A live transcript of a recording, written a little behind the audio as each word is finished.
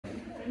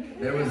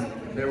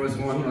There was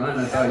one line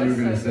I thought you were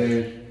gonna say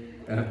it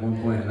at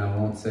one point, and I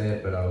won't say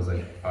it, but I was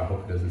like, I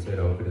hope it doesn't say it,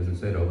 I hope it doesn't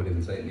say it, I hope it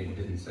doesn't say it, and he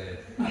didn't say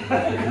it.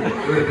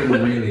 It would have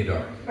been really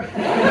dark. We'll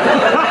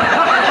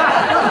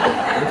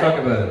talk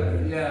about it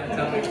later. Yeah,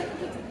 tell me.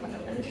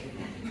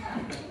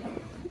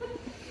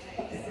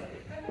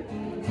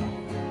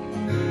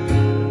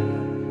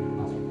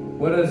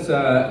 What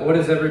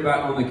is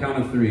everybody, on the count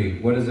of three,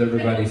 what is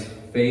everybody's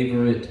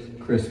favorite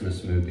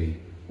Christmas movie?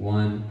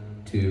 1,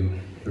 2,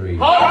 3.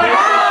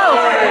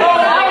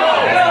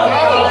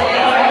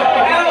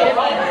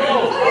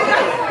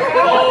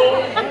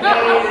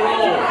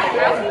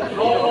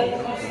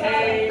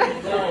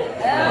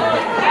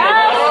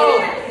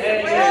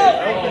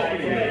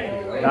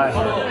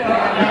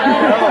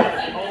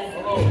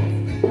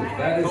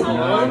 That is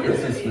not a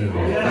Christmas movie.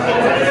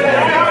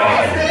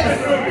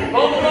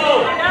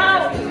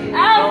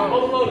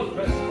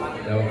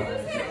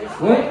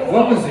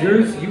 What was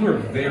yours? You were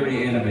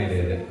very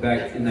animated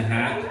back in the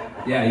hat.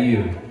 Yeah,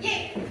 you.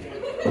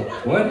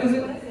 What is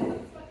it?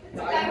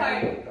 Die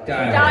Hard.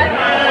 Die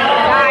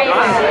Hard.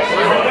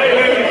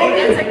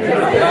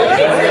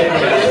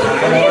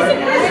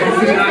 You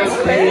could not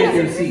stay in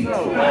your seat. I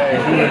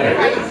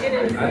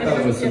thought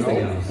it was something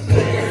else. It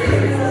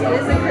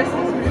is a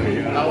Christmas movie.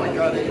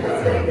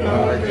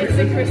 It's a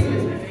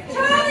Christmas movie.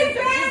 Charlie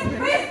Brown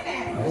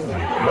Christmas!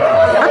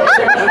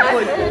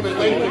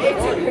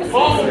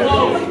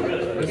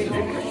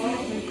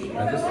 I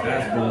just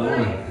asked for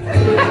one.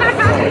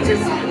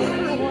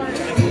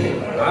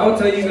 I will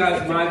tell you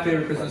guys my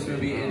favorite Christmas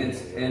movie,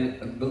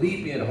 and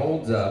believe me, it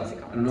holds up.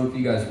 I don't know if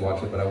you guys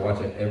watch it, but I watch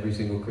it every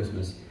single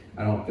Christmas.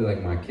 I don't feel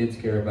like my kids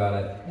care about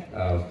it.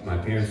 My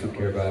parents don't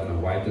care about it. My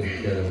wife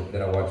doesn't care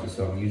that I watch it,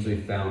 so I'm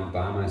usually found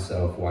by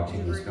myself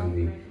watching this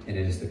movie, and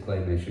it is the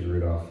claymation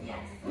Rudolph.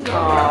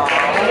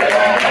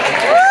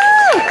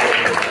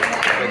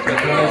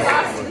 Because,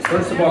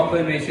 first of all,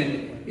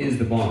 claymation is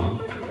the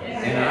bomb.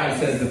 And I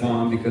said the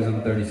bomb because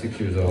I'm 36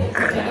 years old.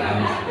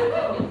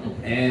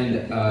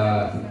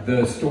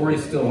 The story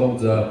still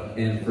holds up,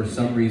 and for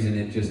some reason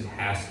it just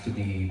has to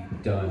be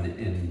done,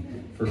 and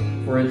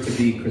for it to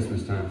be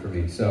Christmas time for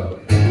me. So,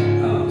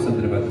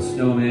 something about the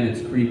snowman,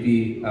 it's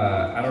creepy,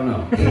 I don't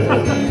know.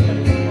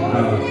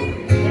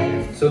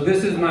 So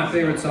this is my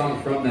favorite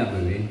song from that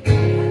movie.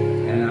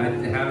 And I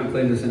haven't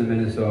played this in a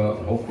minute, so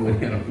hopefully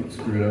I don't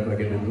screw it up like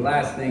I did the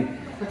last thing.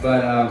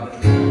 But I'm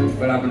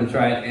going to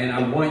try it. And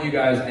I want you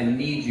guys, I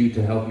need you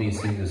to help me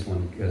sing this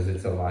one because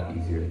it's a lot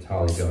easier. It's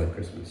Holly Jolly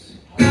Christmas.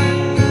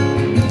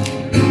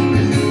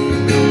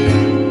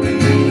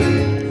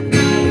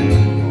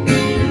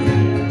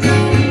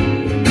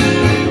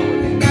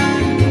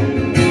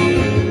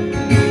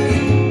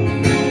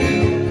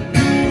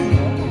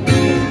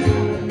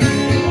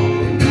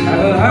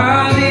 Have a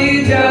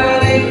holly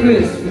jolly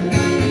Christmas.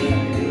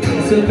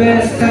 It's the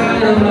best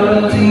time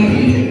of the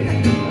year.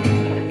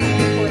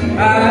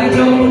 I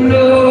don't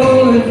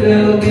know if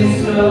there'll be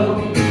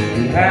snow,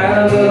 and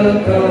have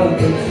a cup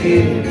of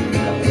cheer.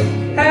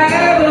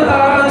 Have a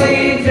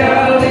holly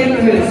jolly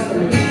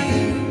Christmas,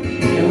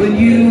 and when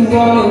you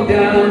walk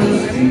down the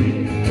street,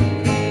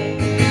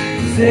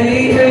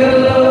 say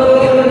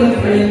hello to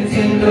friends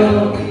you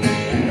know,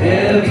 and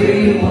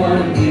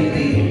everyone you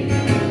meet.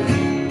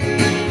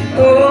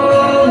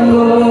 Oh,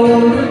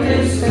 the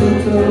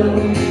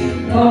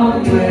mistletoe, on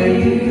where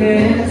you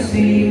can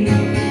see.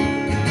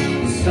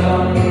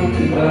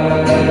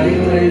 Somebody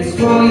waits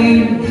for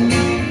you,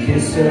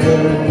 kiss her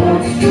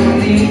once for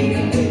me.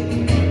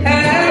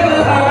 Have a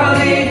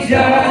holly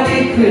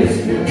jolly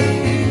Christmas,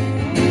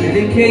 and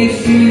in case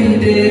you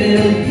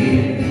didn't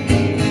hear,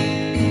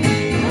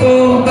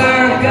 oh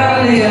by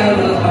golly, have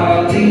a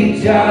holly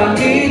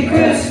jolly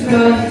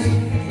Christmas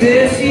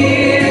this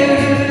year,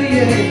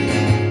 yeah.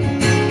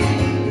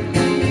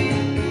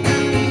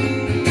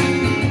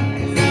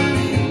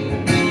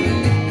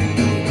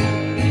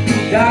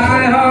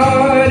 Die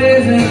Hard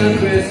isn't a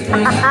Christmas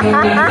movie.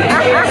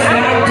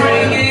 Stop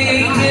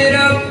bringing it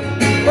up.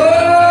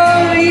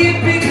 Oh,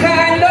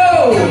 yippee-ki-no!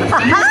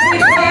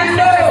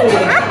 Yippee-ki-no!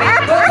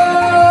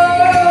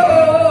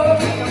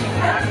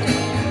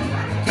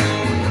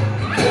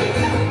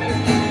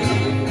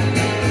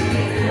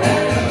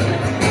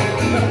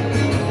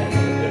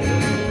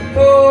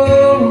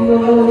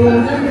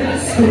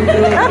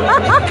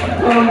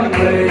 Oh,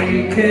 where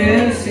you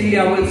can see. I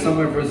went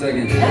somewhere for a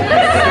second.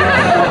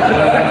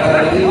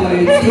 Somebody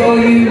waits for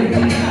you,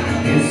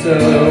 it's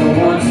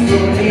once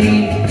for me.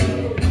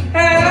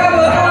 Have a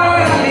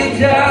holly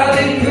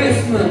jolly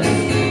Christmas,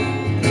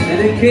 and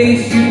in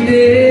case you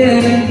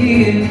didn't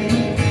hear,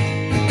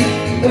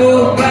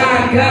 oh by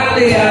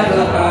golly, have a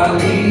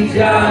holly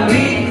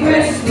jolly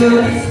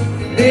Christmas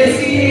this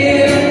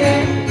year.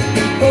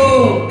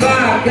 Oh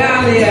by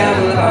golly,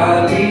 have a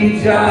holly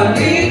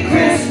jolly